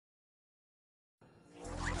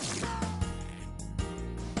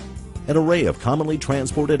An array of commonly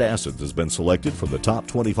transported acids has been selected from the top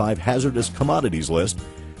 25 hazardous commodities list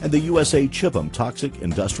and the USA CHIPM toxic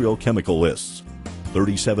industrial chemical lists.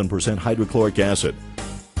 37% hydrochloric acid,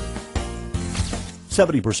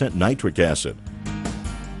 70% nitric acid,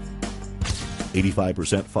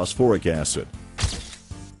 85% phosphoric acid,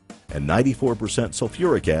 and 94%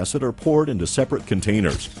 sulfuric acid are poured into separate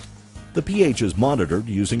containers. The pH is monitored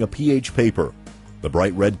using a pH paper. The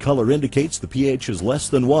bright red color indicates the pH is less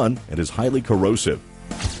than 1 and is highly corrosive.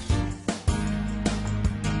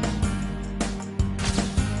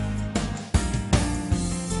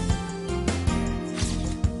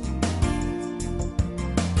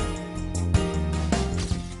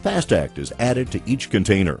 Fast Act is added to each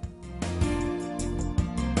container.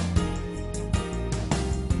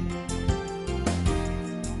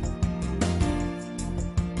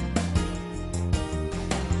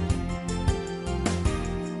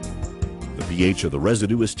 The pH of the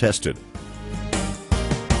residue is tested.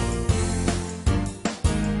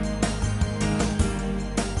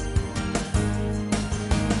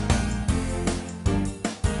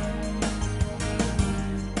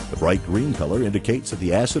 The bright green color indicates that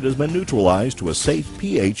the acid has been neutralized to a safe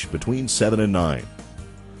pH between 7 and 9.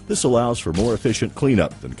 This allows for more efficient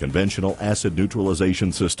cleanup than conventional acid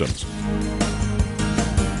neutralization systems.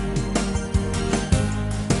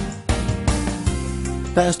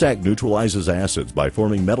 Fast Act neutralizes acids by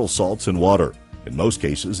forming metal salts in water. In most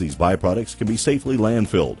cases, these byproducts can be safely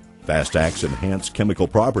landfilled. Fast Act's enhanced chemical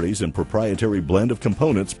properties and proprietary blend of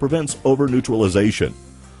components prevents over-neutralization.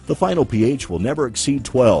 The final pH will never exceed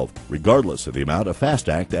 12, regardless of the amount of Fast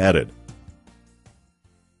Act added.